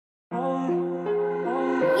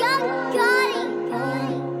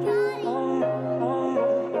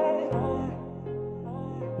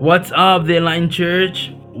What's up, the Line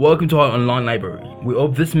Church? Welcome to our online library. We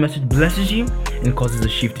hope this message blesses you and causes a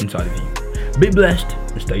shift inside of you. Be blessed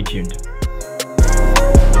and stay tuned.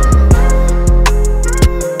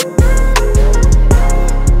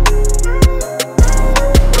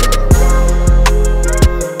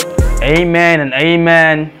 Amen and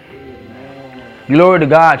amen. Glory to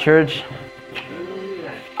God, church.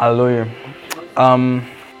 Hallelujah.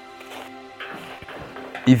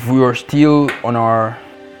 If we are still on our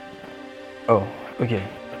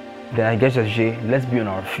then I guess let's be on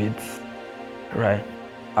our feet, right?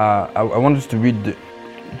 I want us to read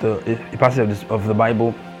the passage of the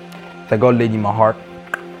Bible that God laid in my heart.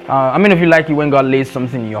 How many of you like it when God lays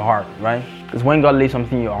something in your heart, right? Because when God lays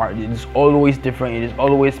something in your heart, it is always different, it is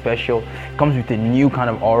always special. It comes with a new kind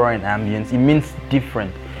of aura and ambience. It means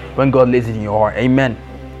different when God lays it in your heart. Amen.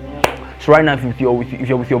 So right now, if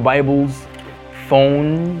you're with your Bibles,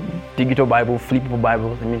 phone, digital Bible, flippable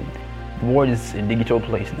Bibles, the world is a digital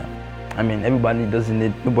place now.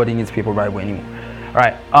 Nobody needs paper Bible anymore. All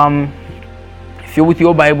right. If you're with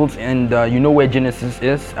your Bibles and you know where Genesis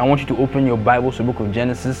is, I want you to open your Bibles to the book of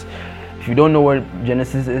Genesis. If you don't know where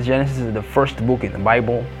Genesis is the first book in the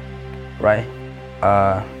Bible, right?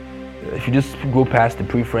 If you just go past the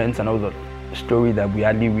preference and all the story that we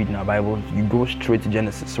hardly read in our Bibles, you go straight to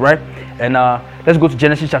Genesis, right? And let's go to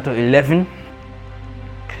Genesis chapter 11.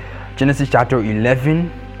 Genesis chapter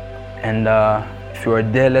 11. And if you are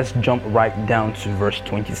there, let's jump right down to verse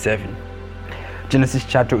 27. Genesis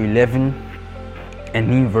chapter 11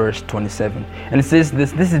 and in verse 27. And it says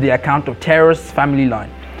this is the account of Terah's family line.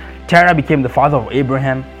 Terah became the father of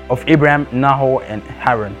Abraham, Nahor, and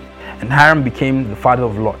Haran. And Haran became the father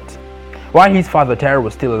of Lot. While his father Terah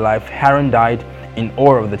was still alive, Haran died in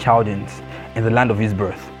Ur of the Chaldeans, in the land of his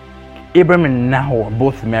birth. Abram and Nahor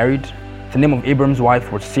both married. The name of Abram's wife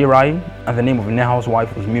was Sarai, and the name of Nahor's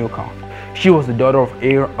wife was Milcah. She was the daughter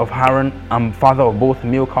of Haran, and father of both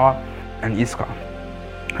Milcah and Iscah.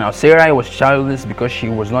 Now Sarai was childless because she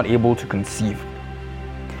was not able to conceive.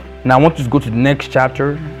 Now I want you to go to the next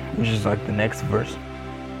chapter, which is like the next verse.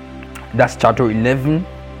 That's chapter 11.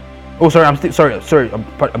 Oh, sorry,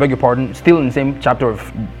 I beg your pardon. Still in the same chapter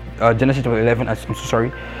of Genesis chapter 11. I'm so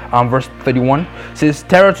sorry. Verse 31 says,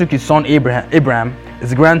 Terah took his son Abraham,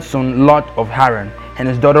 his grandson Lot of Haran, and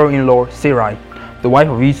his daughter-in-law Sarai, the wife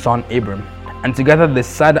of his son Abram, and together they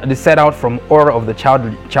set out from Ur of the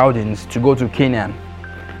Chaldeans to go to Canaan.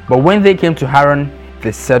 But when they came to Haran,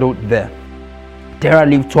 they settled there. Terah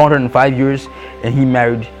lived 205 years, and he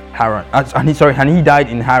married Haran. And he died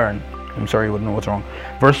in Haran. I'm sorry, I don't know what's wrong.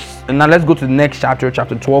 And now let's go to the next chapter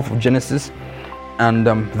 12 of Genesis, and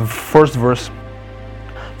the first verse.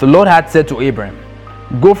 The Lord had said to Abraham,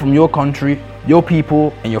 "Go from your country, your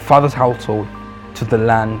people, and your father's household to the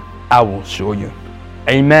land I will show you."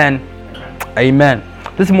 Amen. Amen.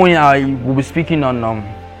 This morning I will be speaking on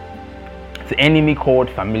the enemy called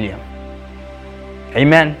familiar.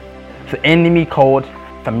 Amen. The enemy called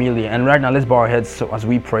familiar. And right now let's bow our heads so as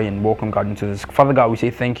we pray and welcome God into this. Father God, we say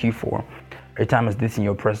thank you for a time as this in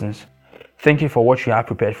your presence. Thank you for what you have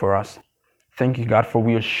prepared for us. Thank you, God, for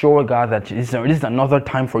we are sure, God, that this is another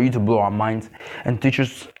time for you to blow our minds and teach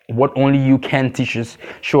us what only you can teach us,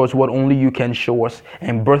 show us what only you can show us,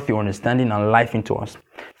 and birth your understanding and life into us.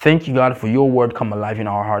 Thank you, God, for your word come alive in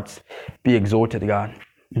our hearts. Be exalted, God,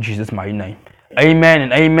 in Jesus' mighty name. Amen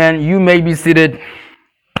and amen. You may be seated.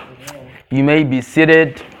 You may be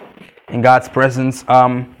seated in God's presence.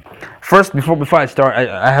 First, before I start,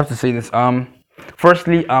 I have to say this.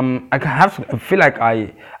 Firstly, I feel like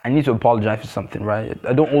I need to apologize for something, right?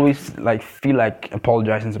 I don't always feel like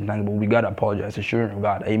apologizing sometimes, but we gotta apologize to children of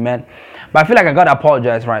God, amen. But I feel like I gotta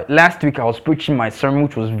apologize, right? Last week I was preaching my sermon,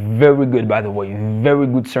 which was very good, by the way, very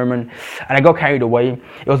good sermon, and I got carried away.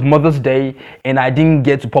 It was Mother's Day, and I didn't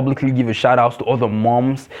get to publicly give a shout out to all the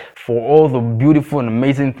moms for all the beautiful and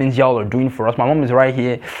amazing things y'all are doing for us. My mom is right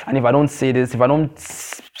here, and if I don't say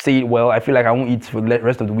it well, I feel like I won't eat for the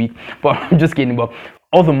rest of the week. But I'm just kidding. But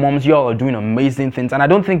all the moms, y'all are doing amazing things, and I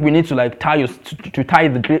don't think we need to tie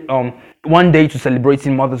the one day to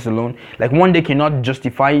celebrating mothers alone. Like one day cannot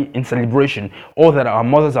justify in celebration all that our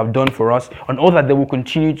mothers have done for us and all that they will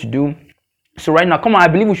continue to do. So right now, come on, I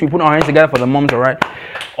believe we should put our hands together for the moms, all right?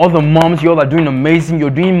 All the moms, y'all are doing amazing. You're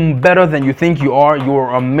doing better than you think you are.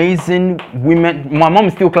 You're amazing women. My mom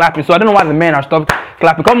is still clapping, so I don't know why the men are stopped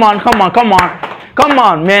clapping. Come on. Come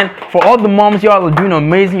on, man. For all the moms, y'all are doing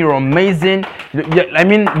amazing. You're amazing. I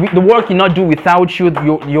mean, the world cannot do without you.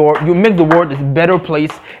 You make the world a better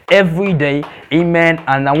place every day. Amen.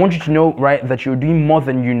 And I want you to know, right, that you're doing more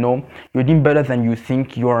than you know. You're doing better than you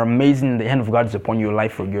think. You're amazing. The hand of God is upon your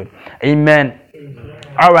life for good. Amen.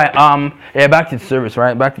 All right. Yeah, back to the service,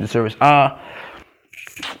 right? Back to the service.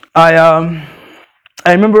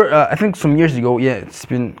 I remember, I think some years ago, yeah, it's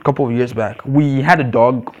been a couple of years back, we had a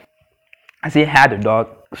dog. I say had a dog.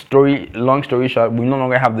 Long story short, we no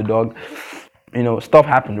longer have the dog. You know, stuff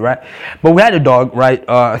happened, right? But we had a dog, right?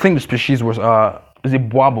 I think the species was it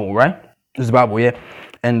Boabo, right? It's Boabo, yeah.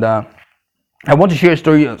 And I want to share a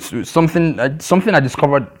story, something I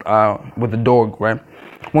discovered with the dog, right?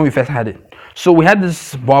 When we first had it. So we had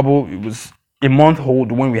this Boabo. It was a month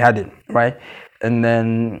old when we had it, right? And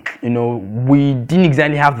then, you know, we didn't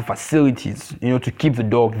exactly have the facilities, you know, to keep the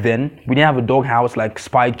dog then. We didn't have a dog house like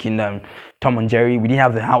Spike in Tom and Jerry. We didn't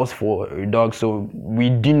have the house for a dog, so we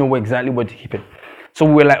didn't know exactly where to keep it. So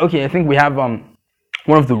we were like, okay, I think we have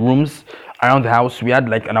one of the rooms around the house. We had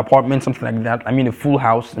like an apartment, something like that. I mean, a full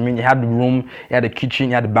house. I mean, you had the room, you had the kitchen,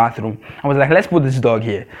 you had the bathroom. I was like, let's put this dog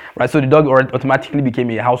here, right? So the dog automatically became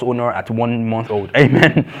a house owner at 1 month old.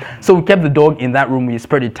 Amen. So we kept the dog in that room. We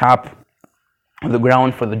spread a tarp on the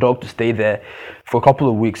ground for the dog to stay there for a couple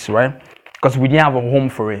of weeks, right? Because we didn't have a home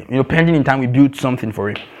for it. You know, pending in time, we built something for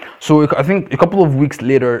it. So I think a couple of weeks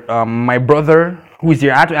later, my brother, who is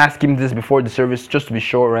here, I had to ask him this before the service just to be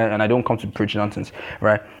sure, right? And I don't come to preach nonsense,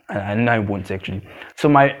 right? And I won't actually. So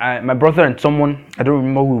my brother and someone, I don't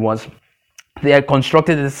remember who it was, they had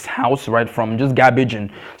constructed this house, right, from just garbage and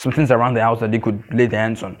some things around the house that they could lay their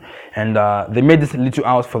hands on. And they made this little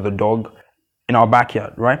house for the dog in our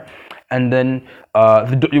backyard, right? And then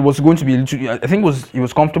it was going to be, I think it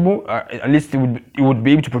was comfortable. At least it would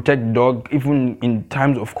be able to protect the dog even in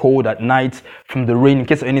times of cold at night from the rain. In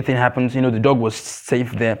case anything happens, you know, the dog was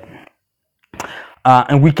safe there.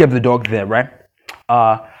 And we kept the dog there, right?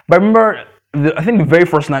 But I remember, I think the very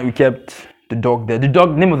first night we kept the dog there. The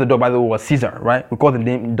name of the dog, by the way, was Caesar, right? We called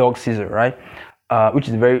the dog Caesar, right? Which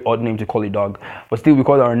is a very odd name to call a dog, but still we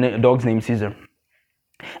called our dog's name Caesar.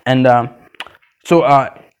 And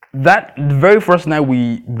that the very first night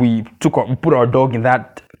we put our dog in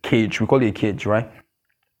that cage. We call it a cage, right?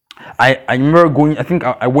 I remember going. I think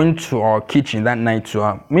I went to our kitchen that night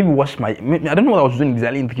to maybe wash I don't know what I was doing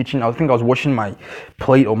exactly in the kitchen. I think I was washing my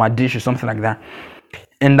plate or my dish or something like that.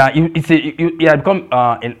 And it had become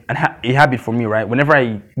a habit for me, right? Whenever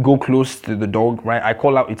I go close to the dog, right, I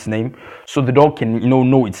call out its name, so the dog can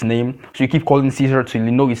know its name. So you keep calling Caesar till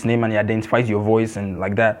you know its name and it identifies your voice and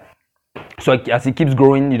like that. So as it keeps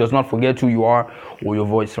growing, it does not forget who you are or your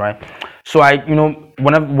voice, right? So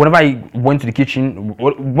whenever I went to the kitchen,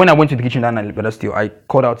 when I went to the kitchen that night, but still, I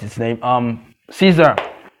called out its name, Caesar.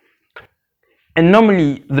 And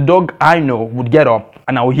normally the dog I know would get up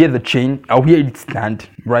and I'll hear the chain, I'll hear it stand,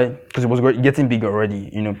 right? Because it was getting big already,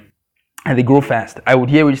 you know, and they grow fast. I would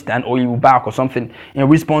hear it stand or he will bark or something in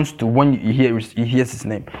response to when he hears his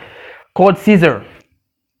name. Called Caesar,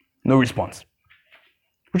 no response.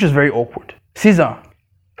 Which is very awkward. Caesar,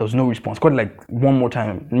 there was no response. Called like one more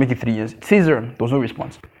time, make it 3 years. Caesar, there was no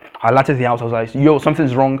response. I alerted the house. I was like, yo,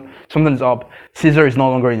 something's wrong. Something's up. Caesar is no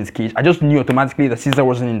longer in his cage. I just knew automatically that Caesar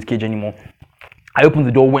wasn't in his cage anymore. I opened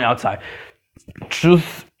the door, went outside.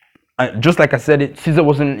 Just like I said it, Caesar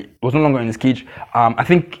was no longer in his cage. I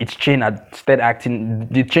think its chain had started acting.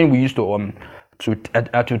 The chain we used to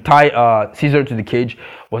tie Caesar to the cage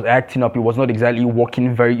was acting up. It was not exactly working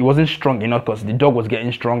it wasn't strong enough because the dog was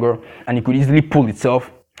getting stronger and it could easily pull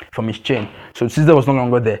itself from his chain. So Caesar was no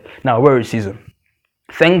longer there. Now, where is Caesar?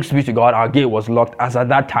 Thanks be to God, our gate was locked, as at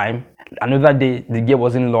that time, another day, the gate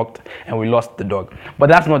wasn't locked and we lost the dog. But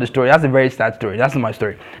that's not the story. That's a very sad story. That's not my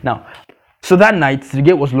story. Now, so that night, the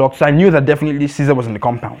gate was locked, so I knew that definitely Caesar was in the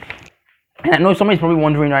compound. And I know somebody's probably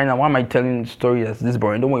wondering right now, why am I telling the story as this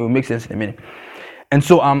boring? Don't worry, it will make sense in a minute. And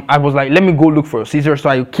so I was like, let me go look for Caesar. So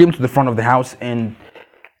I came to the front of the house, and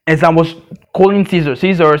as I was calling Caesar,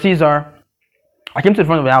 I came to the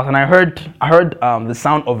front of the house and I heard the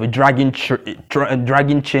sound of a dragging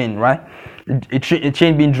chain, right? A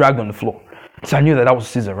chain being dragged on the floor. So I knew that was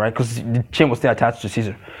Caesar, right? Because the chain was still attached to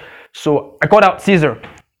Caesar. So I called out Caesar.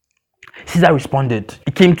 Caesar responded.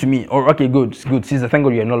 He came to me. Oh, okay, good, Caesar. Thank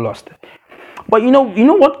God you're not lost. But you know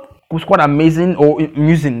what was quite amazing or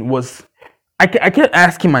amusing was I kept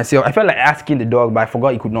asking myself. I felt like asking the dog, but I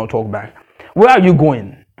forgot he could not talk back. Where are you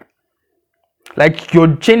going? Like,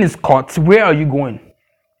 your chain is caught. Where are you going?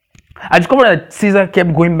 I discovered that Caesar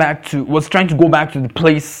was trying to go back to the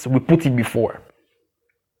place we put it before.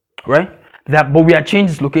 Right? But we had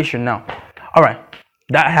changed its location now. All right.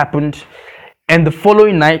 That happened. And the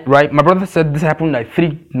following night, right, my brother said this happened like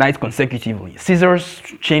 3 nights consecutively. Caesar's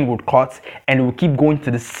chain would cut and it would keep going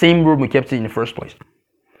to the same room we kept it in the first place.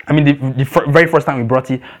 I mean, the very first time we brought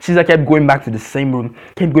it, Caesar kept going back to the same room,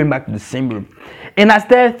 And I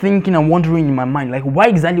started thinking and wondering in my mind, like, why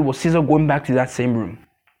exactly was Caesar going back to that same room?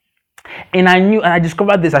 And I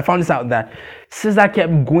discovered this, I found this out, that Caesar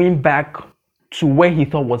kept going back to where he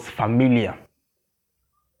thought was familiar.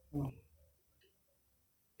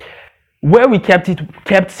 Where we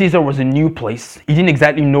kept Caesar was a new place. He didn't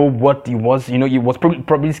exactly know what it was. He was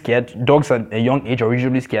probably scared. Dogs at a young age are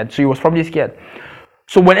usually scared, so he was probably scared.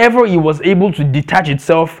 So whenever he was able to detach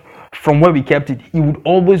itself from where we kept it, he would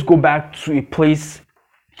always go back to a place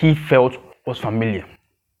he felt was familiar.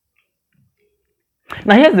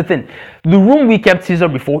 Now here's the thing. The room we kept Caesar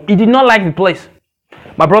before, he did not like the place.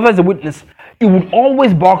 My brother is a witness. He would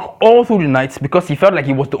always bark all through the nights because he felt like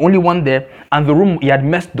he was the only one there, and the room, he had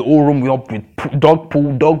messed the whole room up with dog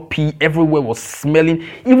poo, dog pee, everywhere was smelling.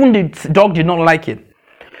 Even the dog did not like it.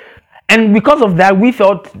 And because of that, we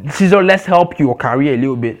felt, Caesar, let's help your career a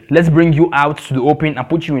little bit. Let's bring you out to the open and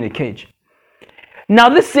put you in a cage. Now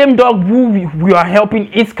this same dog who we are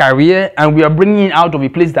helping its career and we are bringing it out of a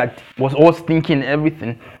place that was all stinking and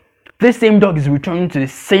everything, this same dog is returning to the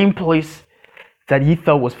same place that he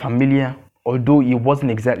felt was familiar, although it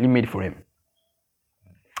wasn't exactly made for him.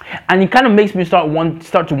 And it kind of makes me start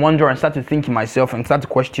to wonder and start to think in myself and start to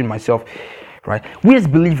question myself, right? We as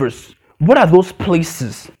believers, what are those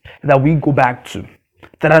places that we go back to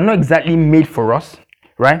that are not exactly made for us,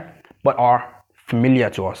 right? But are familiar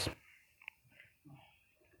to us?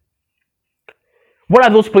 What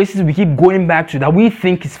are those places we keep going back to that we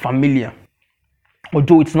think is familiar,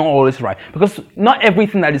 although it's not always right? Because not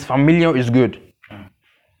everything that is familiar is good.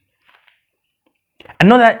 And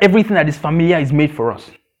not that everything that is familiar is made for us.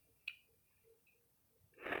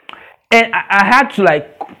 And I had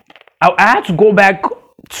to go back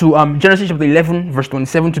to Genesis chapter 11, verse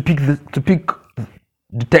 27 to pick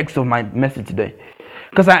the text of my message today.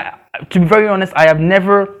 Because to be very honest, I have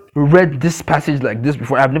never read this passage like this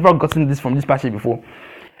before. I've never gotten this from this passage before.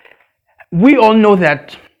 We all know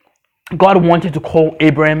that God wanted to call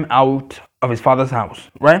Abraham out of his father's house,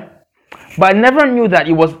 right? But I never knew that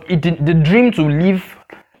the dream to leave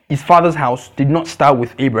his father's house did not start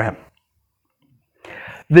with Abraham.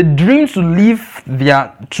 The dream to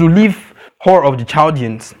leave Ur of the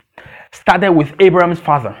Chaldeans started with Abraham's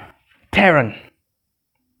father, Terah.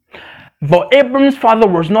 But Abraham's father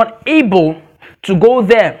was not able to go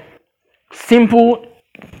there. Simple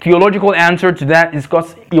theological answer to that is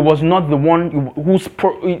because he was not the one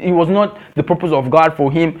it was not the purpose of God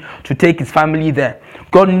for him to take his family there.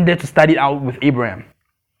 God needed to start it out with Abraham.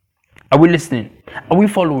 Are we listening? Are we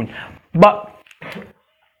following? But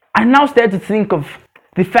I now start to think of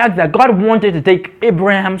the fact that God wanted to take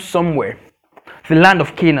Abraham somewhere, the land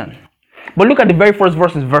of Canaan. But look at the very first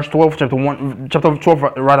verses, verse 12, chapter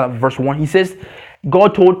 12, verse 1. He says,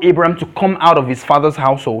 God told Abraham to come out of his father's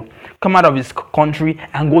household, come out of his country,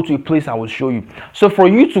 and go to a place I will show you. So for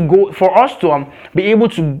us to be able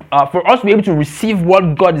to receive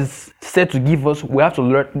what God is said to give us, we have to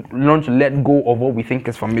learn to let go of what we think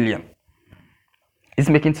is familiar. Is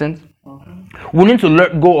it making sense? Mm-hmm. We need to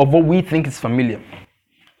let go of what we think is familiar.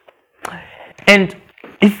 And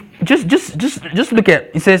if just look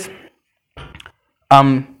at it, says,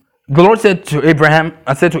 the Lord said to Abraham,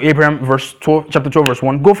 verse 12, chapter 12, verse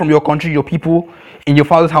 1, go from your country, your people, in your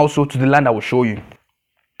father's household to the land I will show you.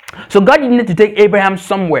 So God needed to take Abraham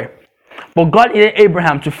somewhere, but God needed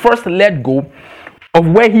Abraham to first let go of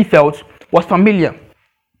where he felt was familiar.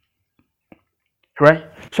 Right?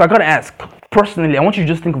 So I gotta ask, personally, I want you to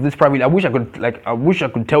just think of this privately. I wish I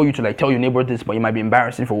could tell you to tell your neighbor this, but it might be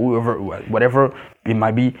embarrassing for whoever, whatever it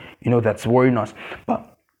might be, that's worrying us.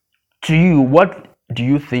 But to you, what do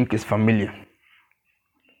you think is familiar?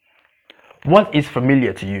 What is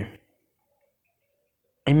familiar to you?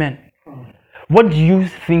 Amen. What do you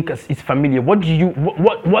think is familiar? What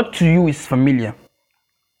to you is familiar,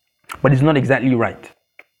 but it's not exactly right?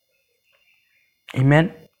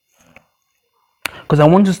 Amen. Because I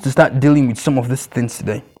want us to start dealing with some of these things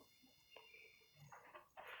today.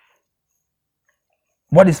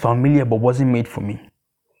 What is familiar but wasn't made for me?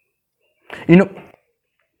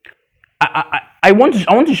 I want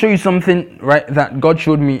to show you something, right, that God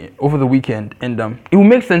showed me over the weekend, and it will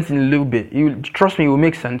make sense in a little bit. Trust me, it will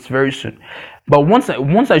make sense very soon. But once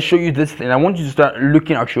I show you this thing, I want you to start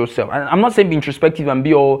looking at yourself. I'm not saying be introspective and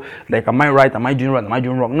be all like, am I right? Am I doing right? Am I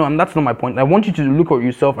doing wrong? No, that's not my point. I want you to look at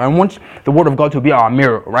yourself. I want the Word of God to be our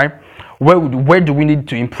mirror, right? Where do we need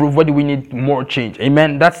to improve? Where do we need more change?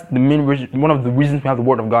 Amen. That's the main reason, one of the reasons we have the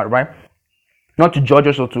Word of God, right? Not to judge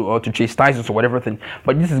us or to chastise us or whatever thing,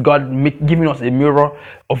 but this is God giving us a mirror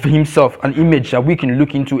of Himself, an image that we can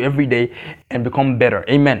look into every day and become better.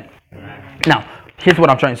 Amen. Now, here's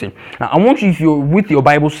what I'm trying to say. Now, I want you, if you're with your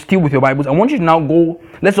Bibles, still with your Bibles, I want you to now go.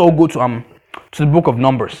 Let's all go to the book of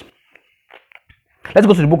Numbers. Let's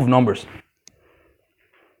go to the book of Numbers.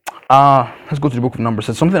 Let's go to the book of Numbers.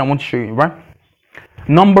 There's something I want to show you, right?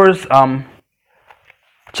 Numbers,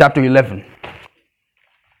 chapter 11.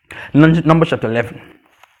 Numbers chapter 11.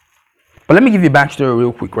 But let me give you a backstory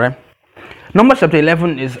real quick, right? Numbers chapter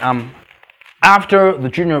 11 is after the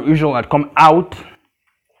children of Israel had come out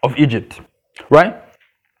of Egypt, right?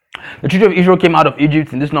 The children of Israel came out of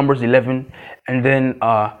Egypt in this Numbers 11, and then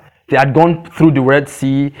they had gone through the Red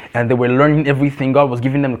Sea, and they were learning everything. God was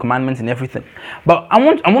giving them the commandments and everything. But I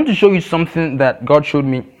want to show you something that God showed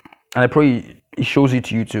me, and I pray He shows it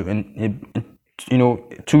to you too, and in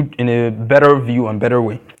a better view and better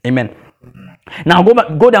way. Amen. Now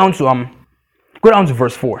go down to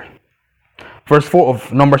verse 4. Verse 4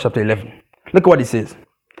 of Numbers chapter 11. Look at what it says.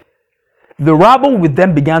 The rabble with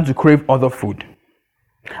them began to crave other food.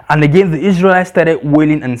 And again the Israelites started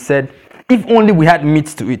wailing and said, if only we had meat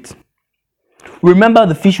to eat. Remember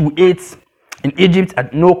the fish we ate in Egypt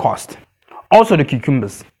at no cost. Also the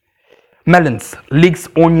cucumbers, melons, leeks,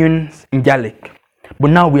 onions, and garlic.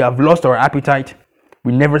 But now we have lost our appetite.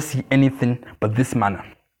 We never see anything but this manna.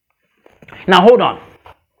 Now hold on.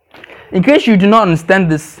 In case you do not understand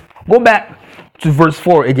this, go back to verse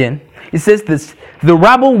 4 again. It says this, the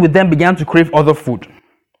rabble with them began to crave other food.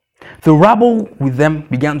 The rabble with them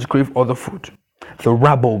began to crave other food. The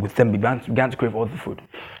rabble with them began to crave other food.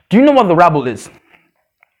 Do you know what the rabble is?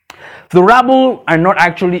 The rabble are not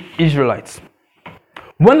actually Israelites.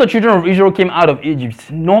 When the children of Israel came out of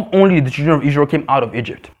Egypt, not only the children of Israel came out of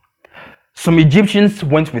Egypt, some Egyptians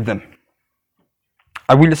went with them.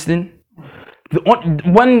 Are we listening?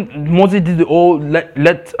 When Moses did the old let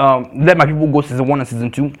my people go, season 1 and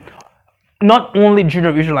season 2, not only the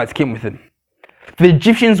children of Israelites came with him, the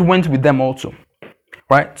Egyptians went with them also.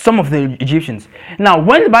 Right? Some of the Egyptians. Now,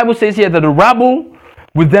 when the Bible says here that the rabble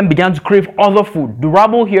with them began to crave other food, the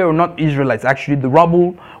rabble here are not Israelites. Actually, the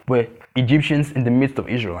rabble were Egyptians in the midst of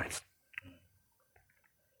Israelites.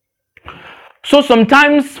 So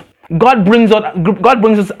sometimes God brings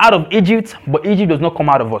us out of Egypt, but Egypt does not come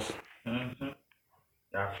out of us.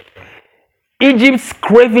 Egypt's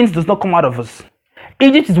cravings does not come out of us.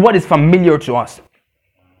 Egypt is what is familiar to us.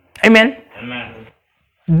 Amen. Amen.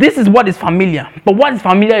 This is what is familiar, but what is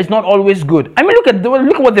familiar is not always good. I mean, look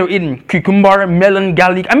at what they're eating: cucumber, melon,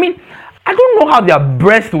 garlic. I mean, I don't know how their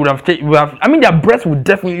breath would have. I mean, their breath would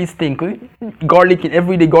definitely stink. Garlic and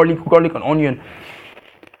everyday garlic and onion.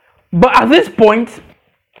 But at this point,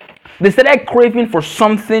 they started craving for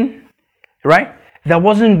something, right? That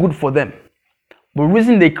wasn't good for them. But the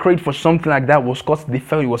reason they craved for something like that was because they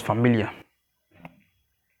felt it was familiar.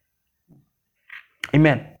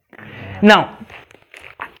 Amen. Now,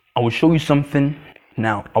 I will show you something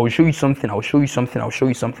now. I will show you something now.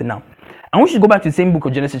 I want you to go back to the same book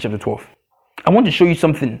of Genesis chapter 12. I want to show you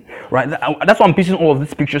something, right? That's why I'm piecing all of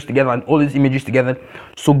these pictures together and all these images together.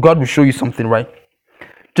 So God will show you something, right?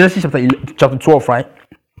 Genesis chapter 12, right?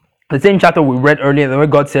 The same chapter we read earlier, where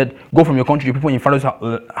God said, go from your country, your people in your father's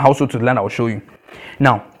household to the land I will show you.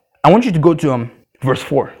 Now, I want you to go to verse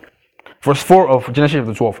 4. Verse 4 of Genesis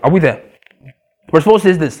chapter 12. Are we there? Verse 4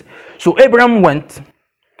 says this. So Abraham went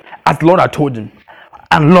as the Lord had told him,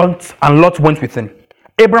 and Lot went with him.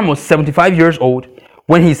 Abraham was 75 years old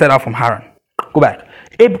when he set out from Haran. Go back.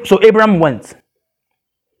 So Abraham went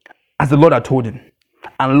as the Lord had told him,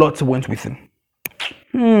 and Lot went with him.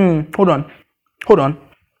 Hold on.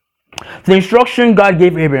 The instruction God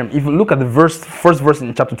gave Abraham, if you look at the first verse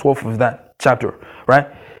in chapter 12 of that chapter, right?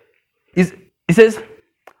 It says,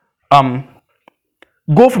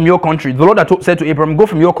 go from your country. The Lord had said to Abraham, go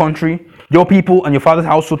from your country, your people, and your father's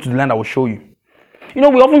household to the land I will show you. We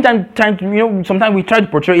oftentimes sometimes we try to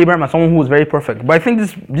portray Abraham as someone who was very perfect. But I think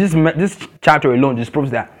this chapter alone just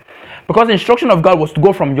proves that. Because the instruction of God was to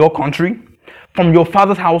go from your country, from your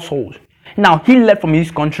father's household. Now, he left from his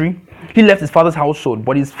country, he left his father's household,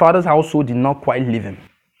 but his father's household did not quite leave him.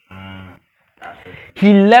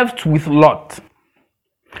 He left with Lot.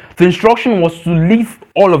 The instruction was to leave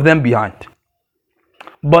all of them behind.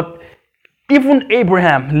 But even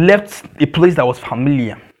Abraham left a place that was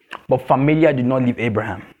familiar, but familiar did not leave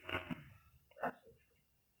Abraham.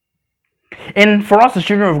 And for us, the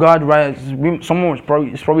children of God, right? Someone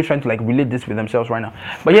is probably trying to like relate this with themselves right now.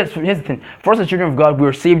 But yes, here's the thing: for us, the children of God, we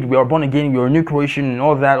are saved, we are born again, we are a new creation, and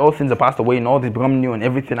all that. All things are passed away, and all things become new, and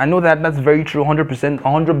everything. I know that that's very true, 100%,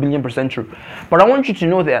 100 billion% true. But I want you to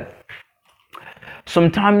know that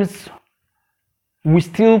sometimes we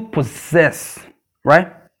still possess,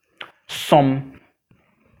 right, some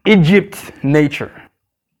Egypt nature,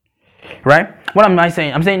 right? What am I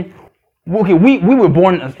saying? I'm saying, okay, we were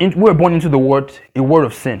born into the world, a world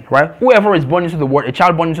of sin, right? Whoever is born into the world, a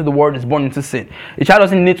child born into the world is born into sin. A child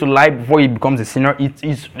doesn't need to lie before he becomes a sinner.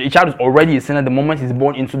 A child is already a sinner the moment he's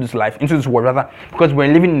born into this world, rather, because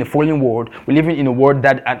we're living in a fallen world. We're living in a world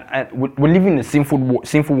that we're living in a sinful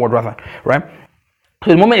world, rather, right? So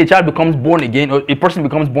the moment a child becomes born again, or a person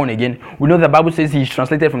becomes born again, we know the Bible says he's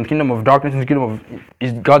translated from the kingdom of darkness into the kingdom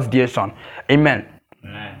of God's dear Son. Amen.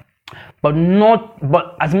 Amen. But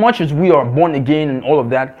as much as we are born again and all of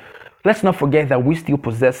that, let's not forget that we still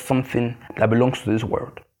possess something that belongs to this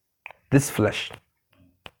world, this flesh.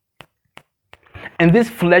 And this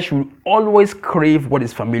flesh will always crave what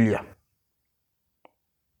is familiar.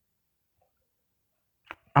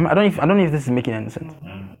 I don't know if this is making any sense.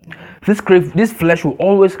 This flesh will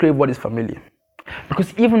always crave what is familiar.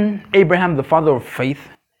 Because even Abraham, the father of faith,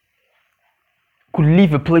 could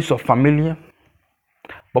leave a place of familiar,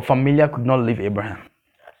 but familiar could not leave Abraham.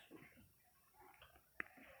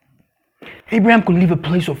 Abraham could leave a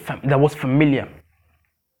place that was familiar,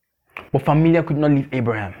 but familiar could not leave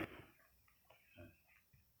Abraham.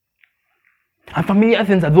 And familiar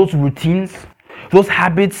things are those routines, those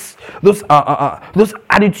habits, those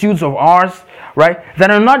attitudes of ours, right?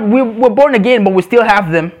 That are not, we're born again, but we still have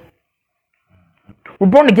them. We're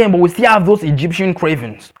born again, but we still have those Egyptian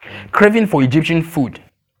cravings, craving for Egyptian food.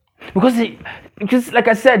 Because like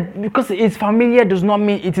I said, because it's familiar does not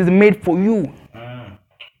mean it is made for you.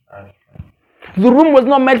 The room was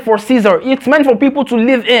not meant for Caesar. It's meant for people to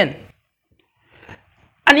live in.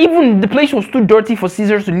 And even the place was too dirty for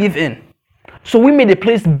Caesar to live in. So we made a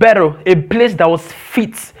place better, a place that was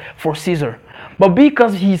fit for Caesar. But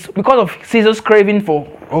because of Caesar's cravings for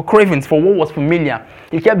what was familiar,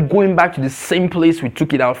 he kept going back to the same place we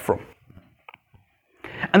took it out from.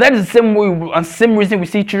 And that is the same way and same reason we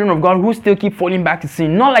see children of God who still keep falling back to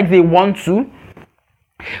sin. Not like they want to.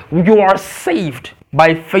 You are saved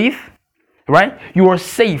by faith, right? You are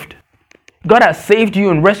saved. God has saved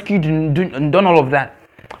you and rescued you and done all of that.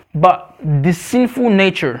 But the sinful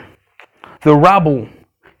nature, the rabble,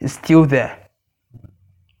 is still there.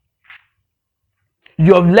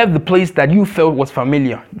 You have left the place that you felt was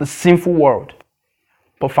familiar, the sinful world.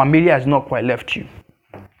 But familiar has not quite left you.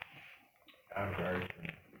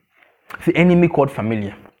 The enemy called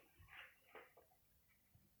familiar.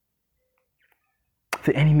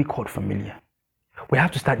 The enemy called familiar. We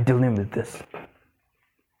have to start dealing with this.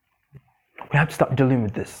 We have to start dealing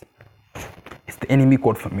with this. It's the enemy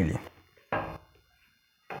called familiar.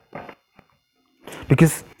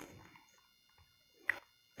 Because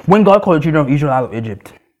when God called the children of Israel out of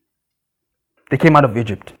Egypt, they came out of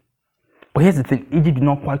Egypt. But here's the thing, Egypt did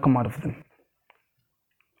not quite come out of them.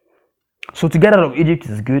 So to get out of Egypt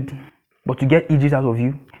is good, but to get Egypt out of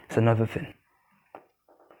you is another thing.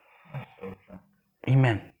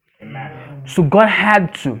 Amen. Amen. So God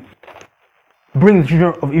had to bring the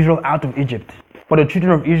children of Israel out of Egypt. But the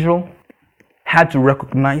children of Israel had to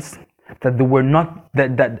recognize that they were not,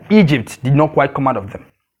 that Egypt did not quite come out of them.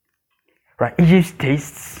 Right? Egypt's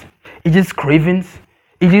tastes, Egypt's cravings,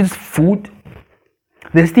 Egypt's food,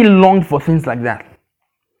 they still longed for things like that.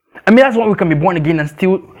 I mean, that's why we can be born again and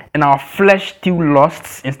still, and our flesh still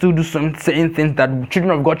lusts and still do some certain things that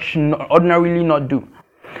children of God should ordinarily not do.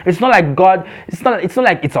 It's not like God, it's not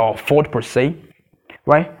like it's our fault per se,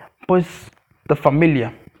 right? But it's the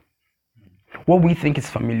familiar. What we think is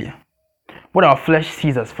familiar. What our flesh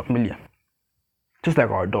sees as familiar. Just like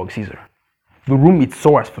our dog Caesar. The room it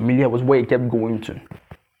saw as familiar was where it kept going to.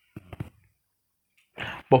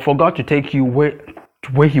 But for God to take you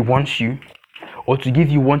where He wants you, or to give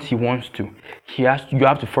you what He wants to, you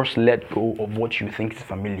have to first let go of what you think is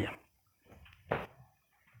familiar.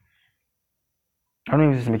 I don't know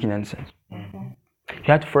if this is making any sense. Mm-hmm. You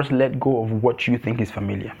have to first let go of what you think is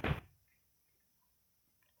familiar.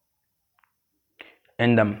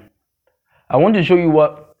 And I want to show you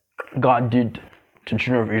what God did to the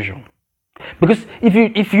children of Israel. Because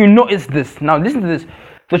if you notice this, now listen to this.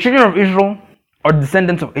 The children of Israel are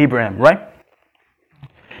descendants of Abraham, right?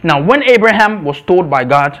 Now when Abraham was told by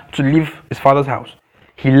God to leave his father's house,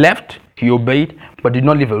 he left, he obeyed, but did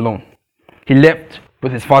not live alone. He left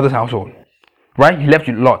with his father's household. Right? He left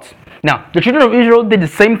with Lot. Now, the children of Israel did the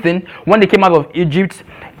same thing when they came out of Egypt.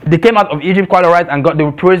 they came out of Egypt quite alright, and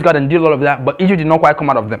they praised God and did all of that, but Egypt did not quite come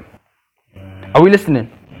out of them. Are we listening?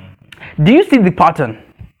 Do you see the pattern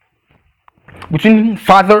between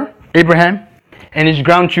father Abraham and his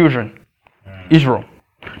grandchildren Israel?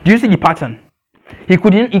 Do you see the pattern? He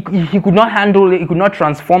could not handle it. He could not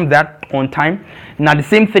transform that on time. Now the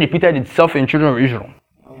same thing repeated itself in children of Israel.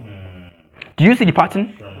 Do you see the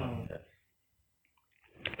pattern?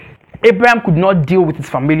 Abraham could not deal with his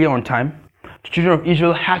family on time. The children of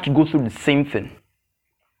Israel had to go through the same thing.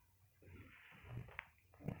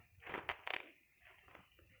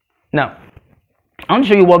 Now, I want to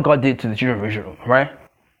show you what God did to the children of Israel, right?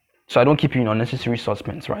 So I don't keep you in unnecessary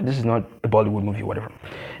suspense, right? This is not a Bollywood movie or whatever.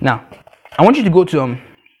 Now, I want you to go to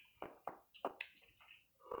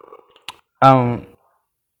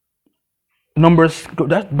Numbers.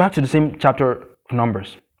 Back to the same chapter of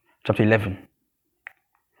Numbers, chapter 11.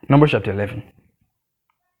 Numbers chapter 11.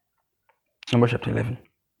 Numbers chapter 11.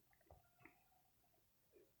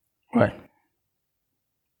 Right.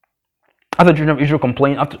 After the children of Israel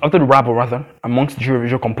complained, after the rabble rather, amongst the children of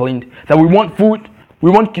Israel complained that we want food. We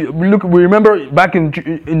remember back in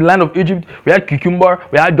the land of Egypt, we had cucumber,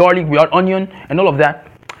 we had garlic, we had onion, and all of that.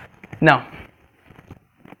 Now,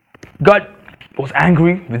 God was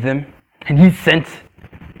angry with them, and He sent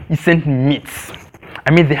meats.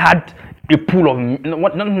 I mean, they had a pool of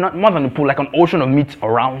not more than a pool, like an ocean of meat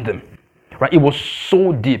around them. Right? It was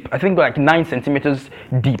so deep. I think like 9 centimeters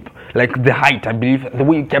deep, like the height. I believe the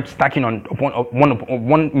way it kept stacking upon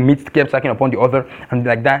one meat kept stacking upon the other, and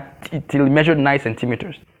like that till it measured 9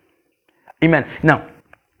 centimeters. Amen. Now,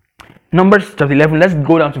 Numbers chapter 11. Let's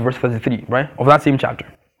go down to verse 33, right, of that same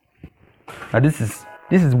chapter. Now, this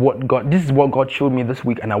is what God showed me this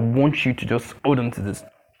week, and I want you to just hold on to this.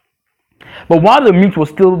 But while the meat was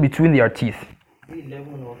still between their teeth,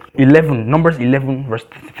 11, Numbers 11, verse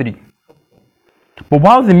 3. But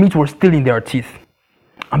while the meat was still in their teeth,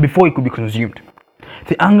 and before it could be consumed,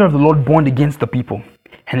 the anger of the Lord burned against the people,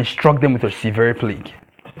 and He struck them with a severe plague.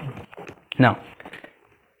 Now,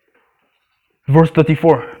 verse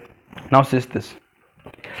 34 now says this.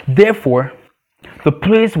 Therefore, the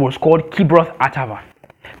place was called Kibroth Atava,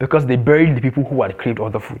 because they buried the people who had craved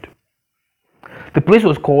other food. The place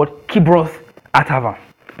was called Kibroth Atava,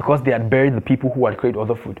 because they had buried the people who had craved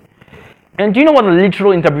other food. And do you know what the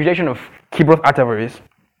literal interpretation of Kibroth Atava is?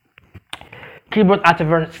 Kibroth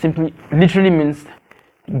Atava literally means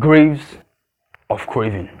graves of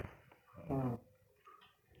craving.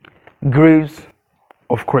 Graves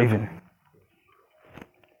of craving.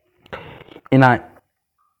 And I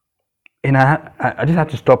just have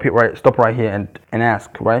to stop right here and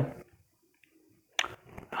ask, right?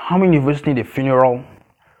 How many of us need a funeral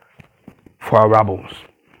for our rebels?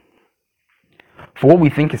 For what we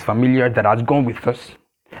think is familiar that has gone with us.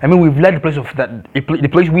 I mean, we've left the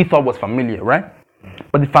place we thought was familiar, right?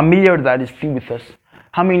 But the familiar that is still with us,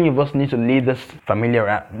 how many of us need to lay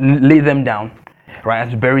them down, right,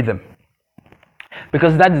 and to bury them?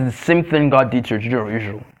 Because that is the same thing God did to the children of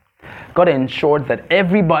Israel. God ensured that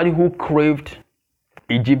everybody who craved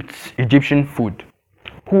Egyptian food,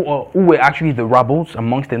 who were actually the rebels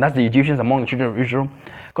amongst them, that's the Egyptians among the children of Israel,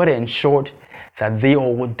 God ensured that they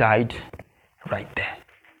all died right there.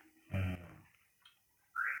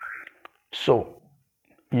 So,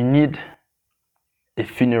 you need a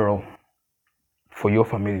funeral for your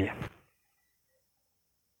familia.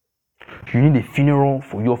 You need a funeral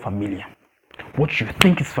for your familia. What you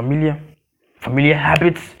think is familiar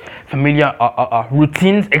habits, familiar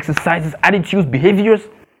routines, exercises, attitudes, behaviors.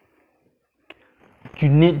 You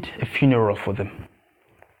need a funeral for them.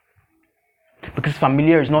 Because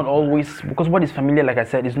familiar is not always, because what is familiar, like I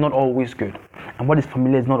said, is not always good. And what is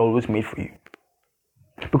familiar is not always made for you.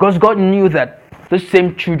 Because God knew that this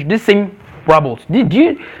same rebels,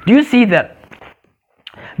 do you see that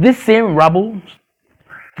this same rebels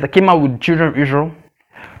that came out with the children of Israel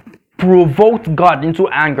provoked God into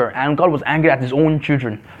anger, and God was angry at His own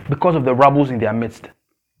children because of the rebels in their midst.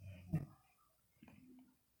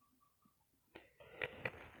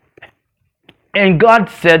 And God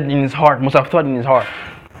said in His heart, must have thought in His heart,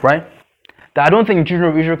 right, that I don't think the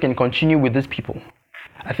children of Israel can continue with these people.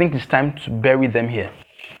 I think it's time to bury them here.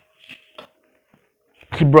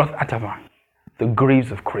 Kibroth Atava, the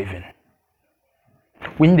graves of craving.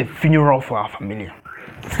 We need a funeral for our familia,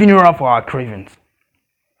 funeral for our cravings,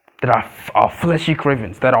 that are our fleshy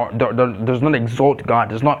cravings, that does not exalt God,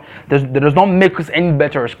 that does not make us any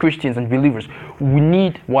better as Christians and believers. We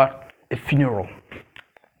need what? A funeral.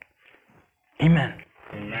 Amen.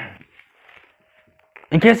 Amen.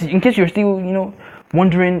 In case you're still,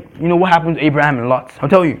 wondering, what happened to Abraham and Lot, I'll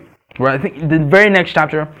tell you, Right? I think the very next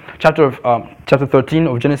chapter chapter 13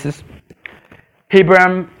 of Genesis,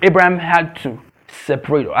 Abraham had to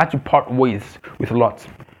separate or had to part ways with Lot.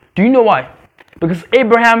 Do you know why? Because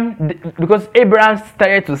Abraham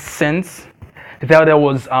started to sense that there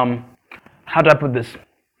was how do I put this?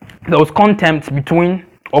 There was contempt between,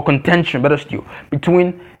 or contention, better still,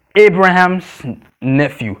 between Abraham's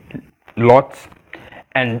nephew Lot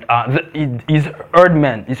and his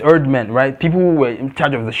herdmen, right? People who were in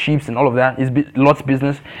charge of the sheep and all of that, Lot's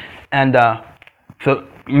business, and the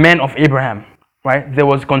men of Abraham, right? There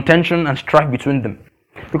was contention and strife between them.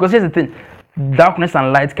 Because here's the thing, darkness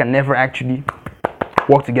and light can never actually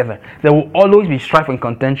work together. There will always be strife and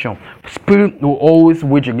contention. Spirit will always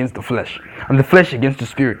wage against the flesh, and the flesh against the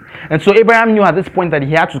spirit. And so Abraham knew at this point that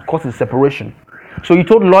he had to cause a separation. So he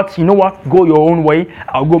told Lot, you know what, go your own way,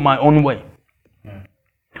 I'll go my own way.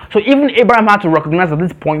 So even Abraham had to recognize at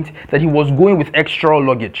this point that he was going with extra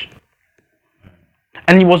luggage.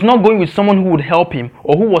 And he was not going with someone who would help him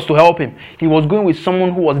or who was to help him. He was going with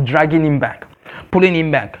someone who was dragging him back, pulling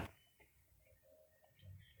him back.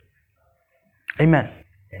 Amen.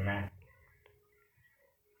 Amen.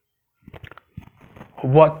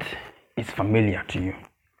 What is familiar to you?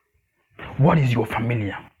 What is your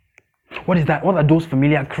familiar? What is that? What are those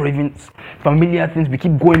familiar cravings, familiar things we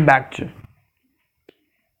keep going back to?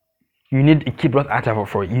 You need a kibroth atavar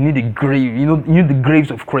for it. You need a grave. You need the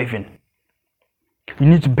graves of craving. You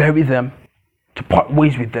need to bury them, to part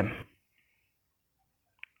ways with them.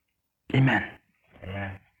 Amen.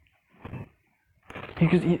 Amen.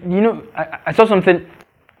 Because I saw something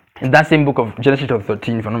in that same book of Genesis chapter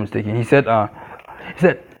 13, if I'm not mistaken. He said, I'm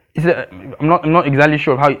not exactly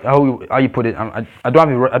sure how you put it. I don't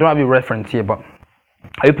have a reference here, but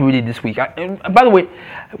I hope you read it this week. By the way,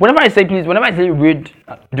 whenever I say read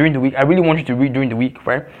during the week, I really want you to read during the week,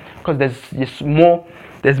 right? Because there's more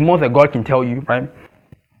that God can tell you, right?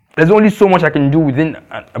 There's only so much I can do within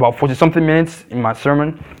about 40-something minutes in my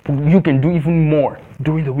sermon. But you can do even more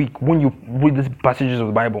during the week when you read these passages of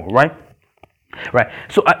the Bible, right? Right.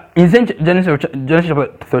 So in Genesis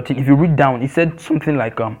chapter 13, if you read down, it said something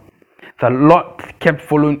like that Lot kept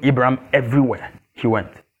following Abraham everywhere he went.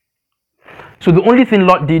 So the only thing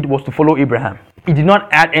Lot did was to follow Abraham. He did not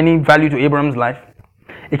add any value to Abraham's life.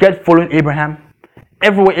 He kept following Abraham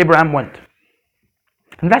everywhere Abraham went.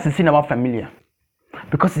 And that's the thing about familiar.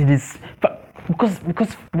 Because it is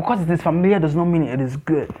familiar does not mean it is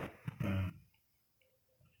good.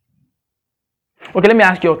 Okay, let me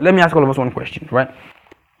ask all of us one question, right?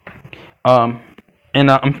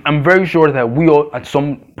 I'm very sure that we all at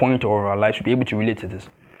some point of our lives should be able to relate to this.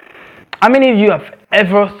 How many of you have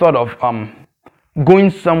ever thought of going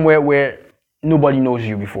somewhere where nobody knows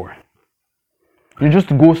you before? You just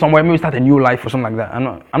go somewhere, maybe start a new life or something like that.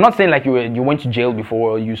 I'm not saying like you went to jail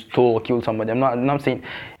before or you stole or killed somebody. I'm not saying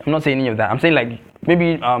any of that. I'm saying like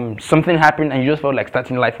maybe something happened and you just felt like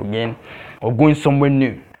starting life again or going somewhere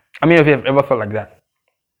new. How many of you have ever felt like that?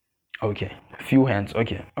 Okay, a few hands.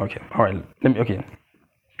 Okay, all right.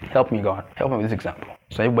 Help me, God. Help me with this example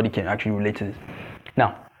so everybody can actually relate to this.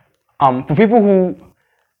 Now, for people who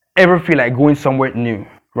ever feel like going somewhere new,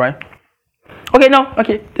 right?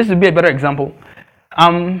 Okay, this would be a better example.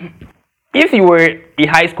 If you were a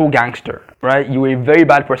high school gangster, right? You were a very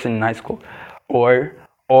bad person in high school, or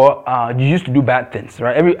you used to do bad things,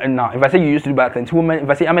 right? If I say you used to do bad things, if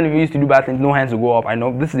I say how many of you used to do bad things, no hands will go up. I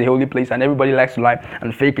know this is a holy place and everybody likes to lie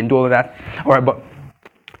and fake and do all of that. All right, but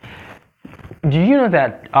do you know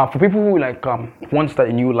that for people who want to start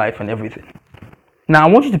a new life and everything? Now I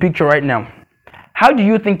want you to picture right now, how do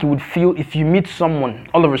you think you would feel if you meet someone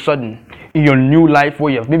all of a sudden in your new life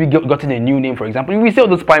where you have maybe gotten a new name, for example? We see all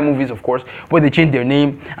those spy movies, of course, where they change their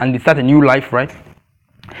name and they start a new life, right?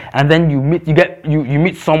 And then you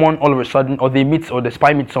meet someone all of a sudden, or the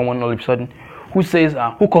spy meets someone all of a sudden who says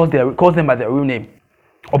who calls them by their real name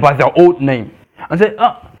or by their old name and say,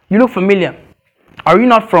 you look familiar. Are you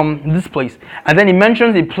not from this place? And then he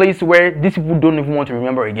mentions a place where these people don't even want to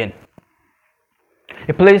remember again.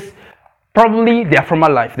 A place, probably their former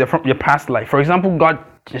life, their past life. For example, God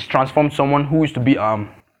just transformed someone who used to be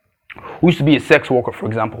a sex worker, for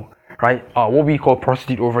example, right? What we call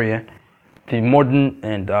prostitute over here. The modern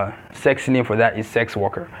and sexy name for that is sex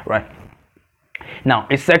worker, right? Now,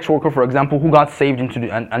 a sex worker, for example, who got saved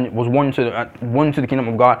and was won into the kingdom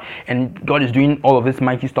of God, and God is doing all of this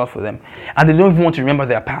mighty stuff for them, and they don't even want to remember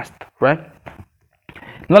their past, right?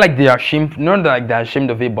 Not like they're ashamed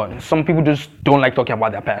of it, but some people just don't like talking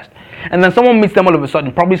about their past. And then someone meets them all of a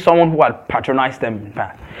sudden, probably someone who had patronized them in the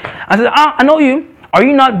past, and says, I know you. Are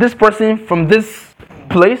you not this person from this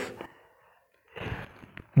place?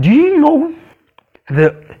 Do you know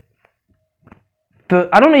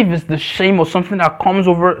I don't know if it's the shame or something that comes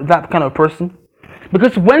over that kind of person.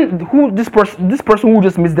 Because this person who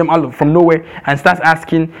just meets them out from nowhere and starts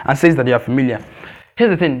asking and says that they are familiar.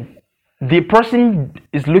 Here's the thing: the person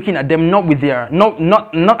is looking at them not with their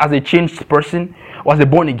not as a changed person or as a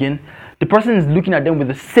born again. The person is looking at them with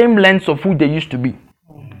the same lens of who they used to be.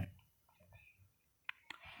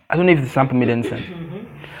 I don't know if the sample made any sense.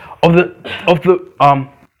 The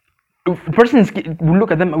person will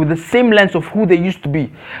look at them with the same lens of who they used to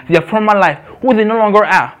be, their former life, who they no longer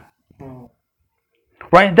are.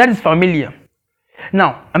 Right? That is familiar.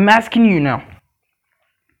 Now, I'm asking you now,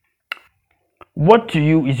 what to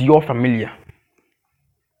you is your familiar?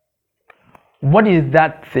 What is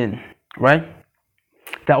that thing, right?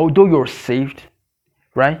 That although you're saved,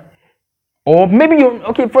 right? Or maybe you're,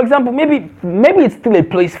 okay, for example, maybe it's still a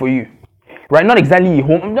place for you, right? Not exactly a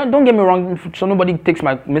home. Don't get me wrong, so nobody takes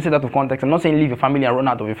my message out of context. I'm not saying leave your family and run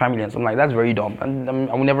out of your family and something like that. That's very dumb. I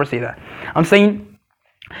will never say that. I'm saying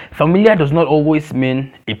familiar does not always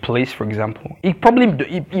mean a place, for example. It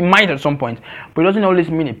might at some point, but it doesn't always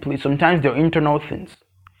mean a place. Sometimes there are internal things.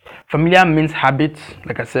 Familiar means habits,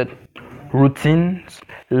 like I said, routines,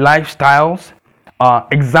 lifestyles,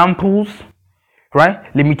 examples, right?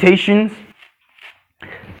 Limitations.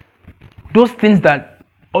 Those things that,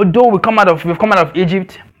 although we've come out of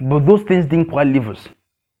Egypt, but those things didn't quite leave us.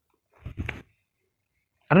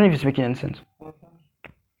 I don't know if it's making any sense.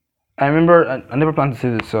 I remember I never planned to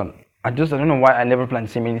say this, so I don't know why I never planned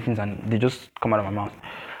to say many things and they just come out of my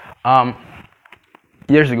mouth.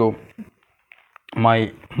 Years ago,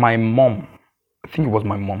 my mom, I think it was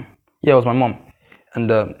my mom. Yeah, it was my mom. And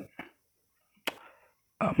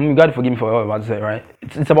you got to forgive me for what I'm about to say, right?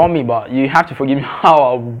 It's about me, but you have to forgive me how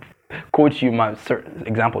I'll coach you my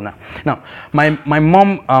example now. Now, my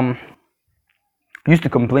mom used to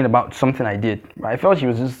complain about something I did. Right? I felt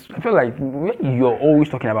like you're always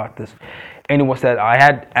talking about this. And it was that I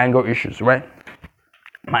had anger issues, right?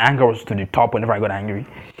 My anger was to the top whenever I got angry.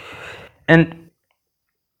 And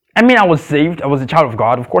I mean, I was saved. I was a child of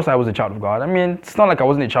God. Of course, I was a child of God. I mean, it's not like I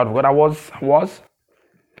wasn't a child of God. I was.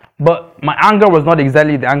 But my anger was not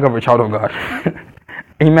exactly the anger of a child of God.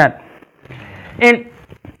 Amen. And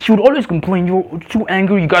she would always complain, you're too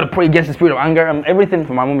angry, you got to pray against the spirit of anger. Everything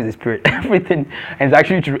for my mom is a spirit. Everything. And it's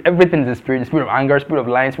actually true. Everything is a spirit. The spirit of anger, spirit of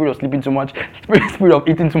lying, spirit of sleeping too much, spirit of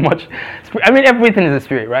eating too much. Everything is a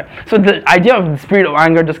spirit, right? So the idea of the spirit of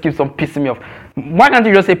anger just keeps on pissing me off. Why can't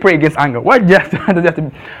you just say pray against anger? Why does it have to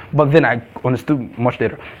be? But then I understood much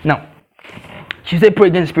later. Now, she said pray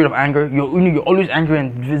against the spirit of anger. You're always angry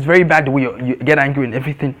and it's very bad the way you get angry and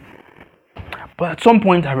everything. But at some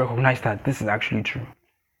point I recognized that this is actually true.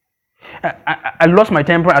 I lost my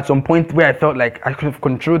temper at some point where I felt like I could have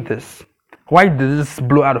controlled this. Why did this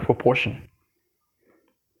blow out of proportion?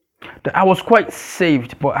 That I was quite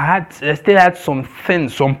saved, but I still had some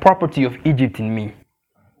things, some property of Egypt in me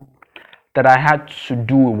that I had to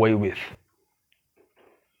do away with.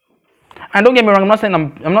 And don't get me wrong,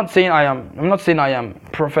 I'm not saying I am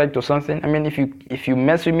perfect or something. I mean, if you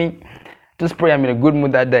mess with me, just pray I'm in a good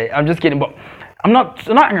mood that day. I'm just kidding, but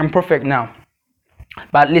I'm perfect now.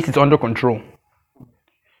 But at least it's under control.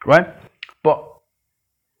 Right? But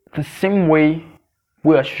the same way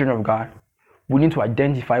we are children of God, we need to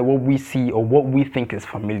identify what we see or what we think is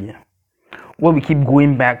familiar. What we keep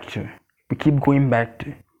going back to.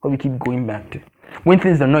 When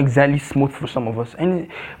things are not exactly smooth for some of us. And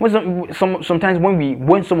sometimes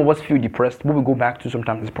when some of us feel depressed, what we go back to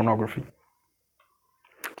sometimes is pornography.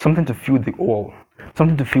 Something to fill the hole.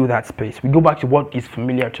 Something to fill that space. We go back to what is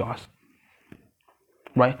familiar to us.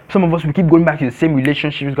 Right? Some of us, we keep going back to the same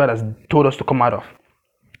relationships God has told us to come out of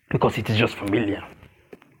because it is just familiar.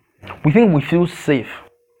 We think we feel safe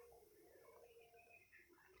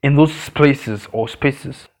in those places or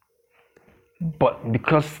spaces, but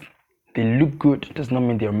because they look good does not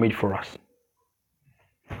mean they are made for us.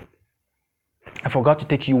 I forgot to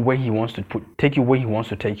take you where He wants to take you,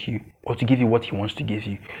 or to give you what He wants to give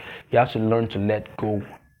you. You have to learn to let go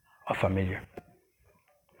of familiar.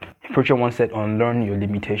 A preacher once said, unlearn your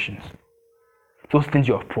limitations. Those things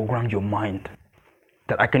you have programmed your mind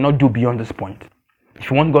that I cannot do beyond this point. If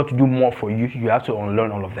you want God to do more for you, you have to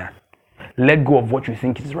unlearn all of that. Let go of what you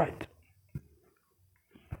think is right.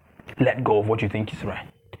 Let go of what you think is right.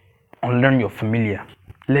 Unlearn your familiar.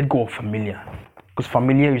 Let go of familiar.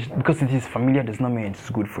 Because it is familiar does not mean it's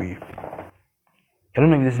good for you. I don't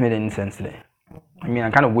know if this made any sense today. I mean, I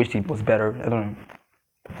kind of wish it was better. I don't know.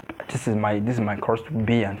 This is my course to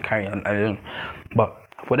be and carry on. I don't know. But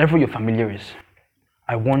whatever your familiar is,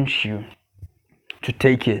 I want you to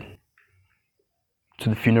take it to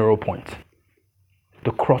the funeral point,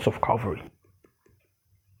 the cross of Calvary.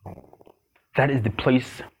 that is the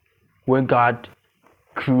place where God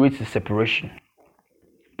creates a separation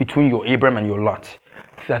between your Abram and your Lot.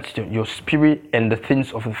 That's your spirit and the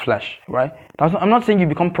things of the flesh, right? I'm not saying you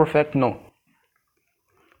become perfect, no.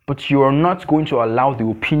 But you are not going to allow the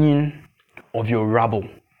opinion of your rabble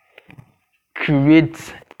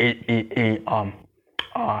create I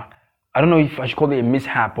don't know if I should call it a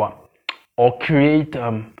mishap or create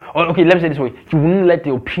okay, let me say it this way. You won't let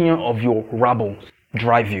the opinion of your rabble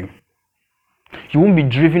drive you. You won't be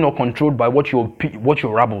driven or controlled by what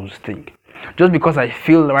your rabbles think. Just because I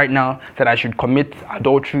feel right now that I should commit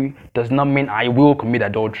adultery does not mean I will commit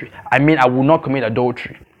adultery. I mean I will not commit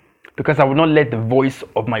adultery because I will not let the voice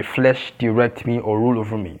of my flesh direct me or rule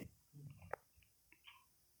over me.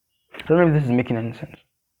 I don't know if this is making any sense.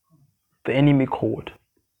 The enemy code.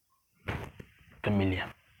 Familiar.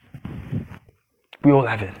 We all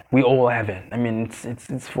have it. We all have it. I mean,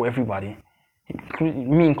 it's for everybody,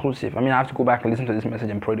 me inclusive. I mean, I have to go back and listen to this message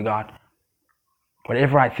and pray to God.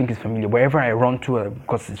 Whatever I think is familiar, wherever I run to,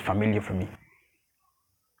 because it's familiar for me,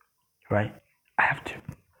 right? I have to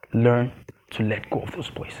learn to let go of those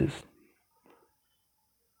places.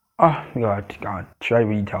 Oh God, should I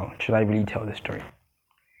really tell this story?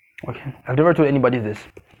 Okay, I've never told anybody this.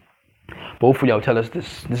 But hopefully I'll tell us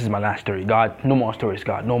this. This is my last story. God, no more stories,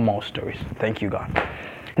 God. No more stories. Thank you, God.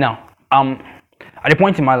 Now, at a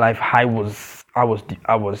point in my life, I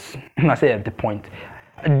say at the point,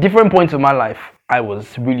 at different points of my life, I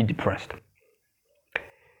was really depressed.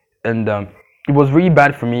 And it was really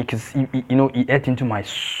bad for me because, it ate into my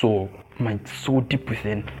soul deep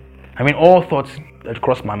within. I mean, all thoughts that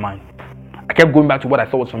crossed my mind. I kept going back to what I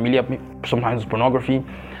thought was familiar, sometimes pornography.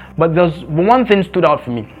 But there's one thing stood out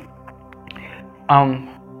for me.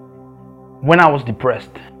 When I was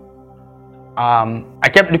depressed, I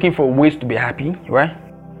kept looking for ways to be happy, right?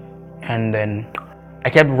 And then I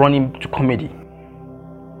kept running to comedy.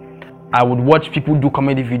 I would watch people do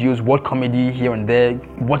comedy videos, watch comedy here and there.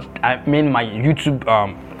 My YouTube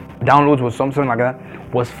downloads was something like that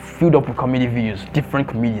was filled up with comedy videos, different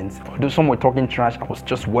comedians. Although some were talking trash, I was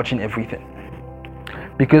just watching everything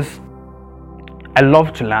because I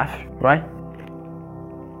love to laugh, right?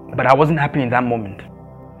 But I wasn't happy in that moment.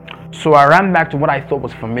 So I ran back to what I thought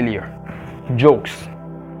was familiar. Jokes.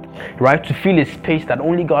 Right? To fill a space that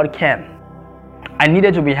only God can. I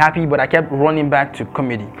needed to be happy, but I kept running back to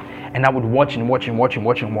comedy. And I would watch. And I'm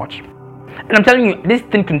telling you, this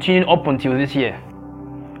thing continued up until this year.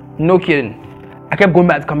 No kidding. I kept going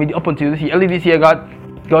back to comedy up until this year. Early this year, God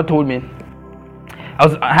told me.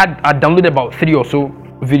 I downloaded about 3 or so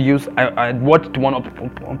videos. I watched one up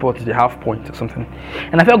to the half point or something,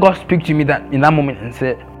 and I felt God speak to me that in that moment and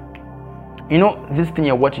said, this thing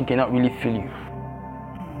you're watching cannot really fill you.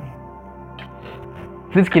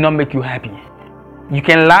 This cannot make you happy. You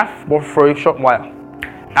can laugh, but for a short while.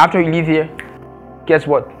 After you leave here, guess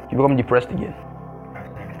what? You become depressed again.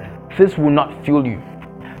 This will not fill you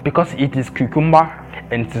because it is cucumber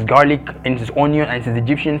and it is garlic and it is onion and it is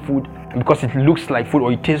Egyptian food. And because it looks like food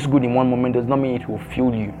or it tastes good in one moment does not mean it will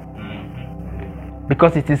fill you.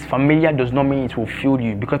 Because it is familiar does not mean it will fill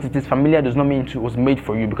you. Because it is familiar does not mean it was made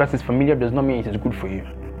for you. Because it's familiar does not mean it is good for you.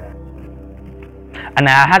 And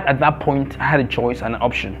at that point, I had a choice and an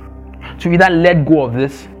option to either let go of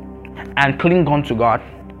this and cling to God,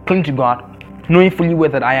 knowing fully well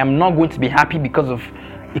that I am not going to be happy because of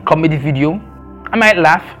a comedy video. I might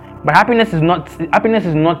laugh, but happiness is not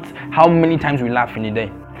how many times we laugh in a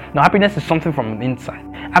day. No, happiness is something from the inside.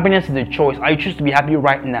 Happiness is a choice. I choose to be happy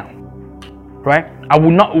right now. Right? I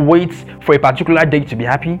will not wait for a particular day to be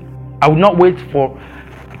happy. I will not wait for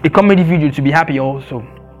a comedy video to be happy also.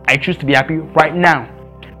 I choose to be happy right now.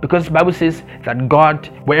 Because the Bible says that God,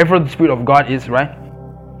 wherever the Spirit of God is, right,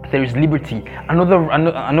 there is liberty.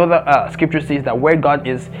 Another scripture says that where God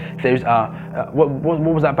is, there is what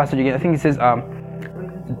was that passage again? I think it says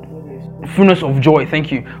fullness of joy.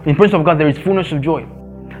 Thank you. In the presence of God, there is fullness of joy.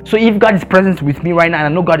 So if God is present with me right now and I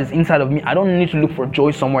know God is inside of me, I don't need to look for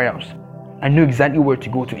joy somewhere else. I know exactly where to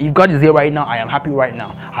go to. If God is there right now, I am happy right now.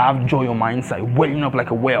 I have joy on my inside, welling up like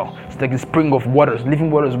a well. It's like a spring of waters, living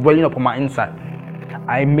waters welling up on my inside.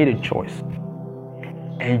 I made a choice.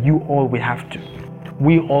 And we all will have to,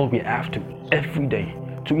 every day,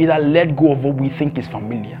 to either let go of what we think is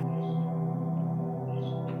familiar,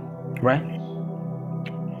 right?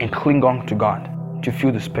 And cling on to God to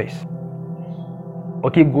fill the space. I'll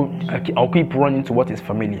keep running to what is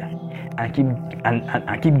familiar and keep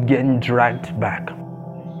getting dragged back.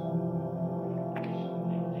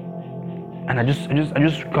 And I just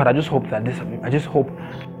hope that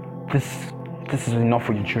this is enough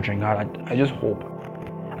for your children, God. I just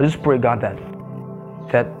pray, God, that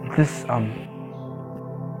that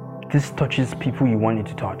this touches people you want it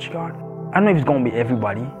to touch, God. I don't know if it's going to be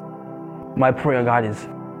everybody. My prayer, God, is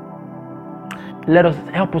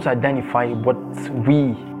help us identify what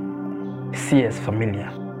we see as familiar.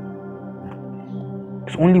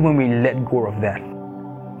 It's only when we let go of that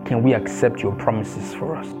can we accept your promises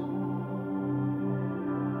for us.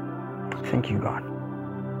 Thank you, God.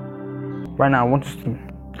 Right now, I want us to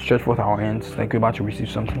stretch forth our hands like we're about to receive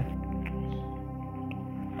something.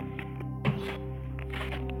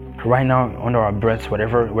 Right now, under our breaths,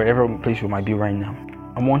 wherever place we might be right now,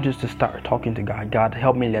 I want us to start talking to God. God,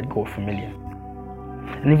 help me let go of familiar.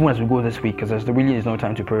 And even as we go this week, because there really is no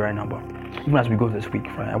time to pray right now, but even as we go this week,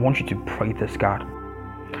 right, I want you to pray this, God.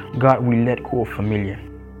 God, we let go of familiar.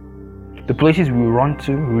 The places we run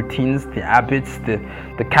to, routines, the habits, the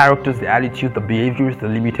characters, the attitudes, the behaviors, the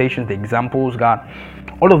limitations, the examples, God,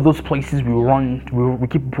 all of those places we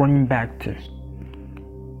keep running back to.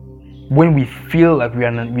 When we feel like we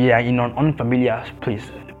are in an unfamiliar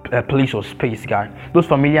place or space, God, those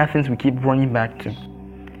familiar things we keep running back to,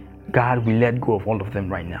 God, we let go of all of them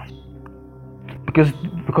right now.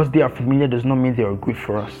 Because they are familiar does not mean they are good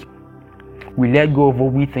for us. We let go of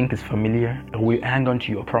what we think is familiar and we hang on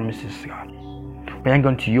to your promises, God. We hang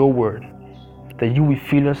on to your word that you will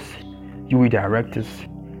fill us, you will direct us,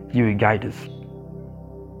 you will guide us.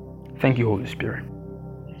 Thank you, Holy Spirit.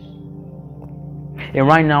 And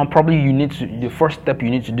right now, probably the first step you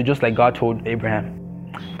need to do, just like God told Abraham,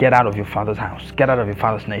 get out of your father's house, get out of your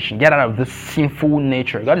father's nation, get out of this sinful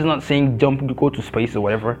nature. God is not saying go to space or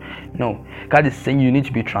whatever. No, God is saying you need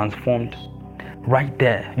to be transformed right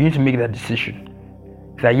there. You need to make that decision.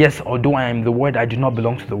 That yes, although I am the world, I do not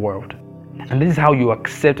belong to the world. And this is how you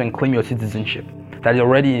accept and claim your citizenship, that it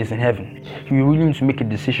already is in heaven. You really need to make a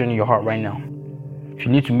decision in your heart right now. If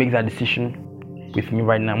you need to make that decision with me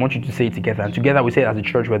right now, I want you to say it together. And together we say it as a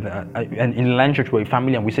church, and in the Line Church, we're a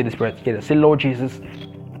family, and we say this prayer together. Say, Lord Jesus.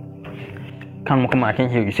 Come on, I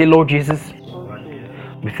can't hear you. Say, Lord Jesus,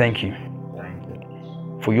 we thank you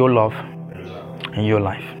for your love and your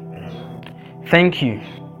life. Thank you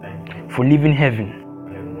for leaving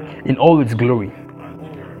heaven in all its glory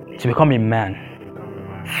to become a man,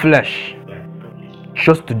 flesh,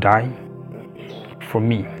 just to die for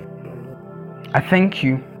me. I thank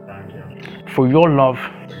you for your love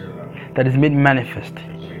that is made manifest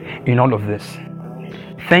in all of this.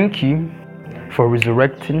 Thank you for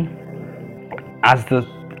resurrecting as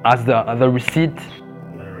the receipt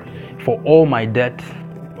for all my debt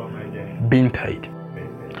being paid.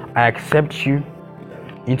 I accept you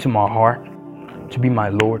into my heart to be my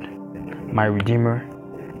Lord, my Redeemer,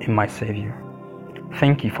 and my Savior.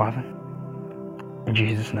 Thank you, Father. In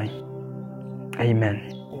Jesus' name.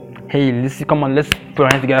 Amen. Hey, listen, come on, let's put our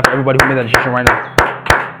hands together for everybody who made that decision right now.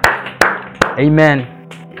 Amen.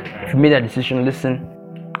 If you made that decision, listen.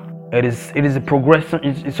 It is a progression.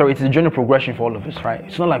 It's a general progression for all of us, right?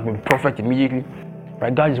 It's not like we're perfect immediately,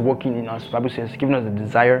 right? God is working in us. The Bible says, giving us the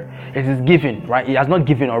desire. It is given, right? He has not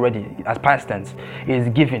given already as past tense. It is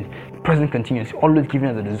given. Present continuous. Always giving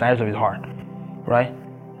us the desires of His heart, right?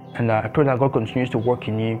 And I pray that God continues to work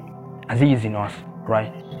in you as He is in us,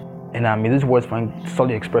 right? And may these words find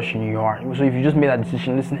solid expression in your heart. So if you just made that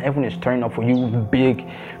decision, listen, heaven is turning up for you, big,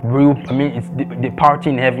 real. I mean, it's the party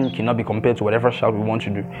in heaven cannot be compared to whatever shout we want to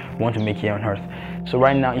do, we want to make here on earth. So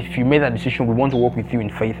right now, if you made that decision, we want to work with you in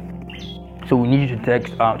faith. So we need you to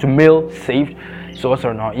text, to mail saved, so us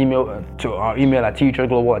on our email, to our email at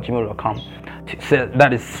tchurchglobal@gmail.com.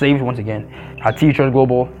 That is saved once again at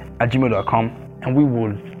tchurchglobal@gmail.com. And we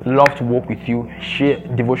would love to work with you, share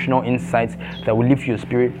devotional insights that will lift your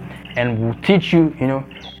spirit, and will teach you,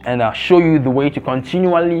 and show you the way to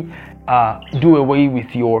continually do away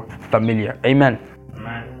with your familiar. Amen.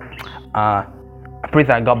 I pray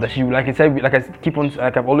that God bless you. Like I said, like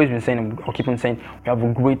I've always been saying, I'll keep on saying, we have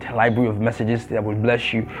a great library of messages that will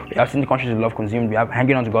bless you. We have Seen the Conscious of Love Consumed. We have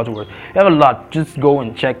Hanging On to God's Word. We have a lot. Just go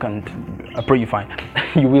and check, and I pray you find.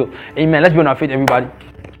 You will. Amen. Let's be on our feet, everybody.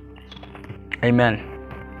 Amen.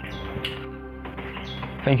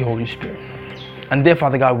 Thank you, Holy Spirit. And dear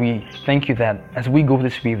Father God, we thank you that as we go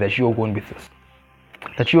this week, that you are going with us.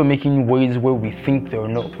 That you are making ways where we think there are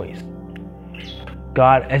no ways.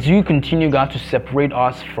 God, as you continue, God, to separate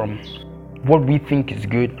us from what we think is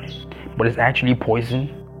good, but it's actually poison.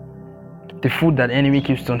 The food that enemy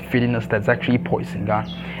keeps on feeding us that's actually poison, God.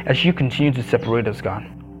 As you continue to separate us, God,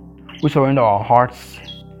 we surrender our hearts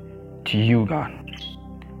to you, God.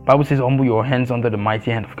 Bible says, humble your hands under the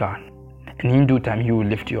mighty hand of God, and in due time He will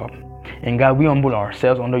lift you up. And God, we humble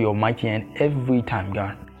ourselves under your mighty hand every time,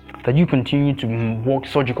 God, that you continue to work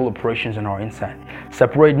surgical operations in our inside,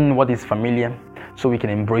 separating what is familiar so we can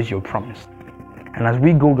embrace your promise. And as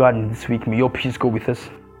we go, God, in this week, may your peace go with us.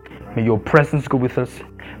 May your presence go with us.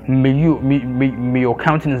 May your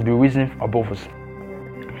countenance be risen above us.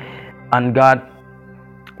 And God,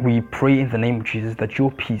 we pray in the name of Jesus that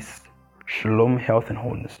your peace, shalom, health, and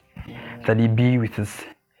wholeness, that it be with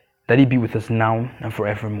us, now and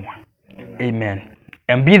forevermore. Amen.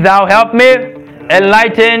 And be thou help me,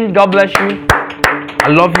 enlightened. God bless you. I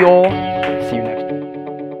love you all. See you next time.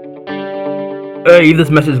 If this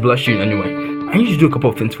message blessed you in any way, I need you to do a couple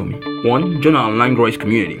of things for me. 1, join our online Grace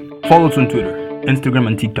community. Follow us on Twitter, Instagram,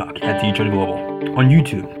 and TikTok at Teacher Global. On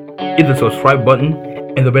YouTube, hit the subscribe button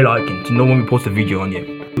and the bell icon to know when we post a video on here.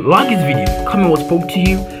 Like this video, comment what spoke to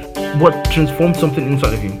you, what transformed something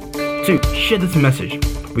inside of you. 2, share this message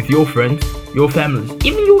with your friends, your families,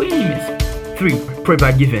 even your enemies. 3, pray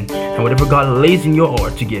by giving, and whatever God lays in your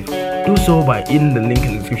heart to give, do so by hitting the link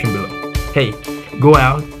in the description below. Hey, go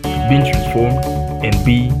out, be transformed, and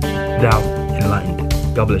be thou enlightened.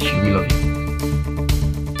 God bless you. We love you.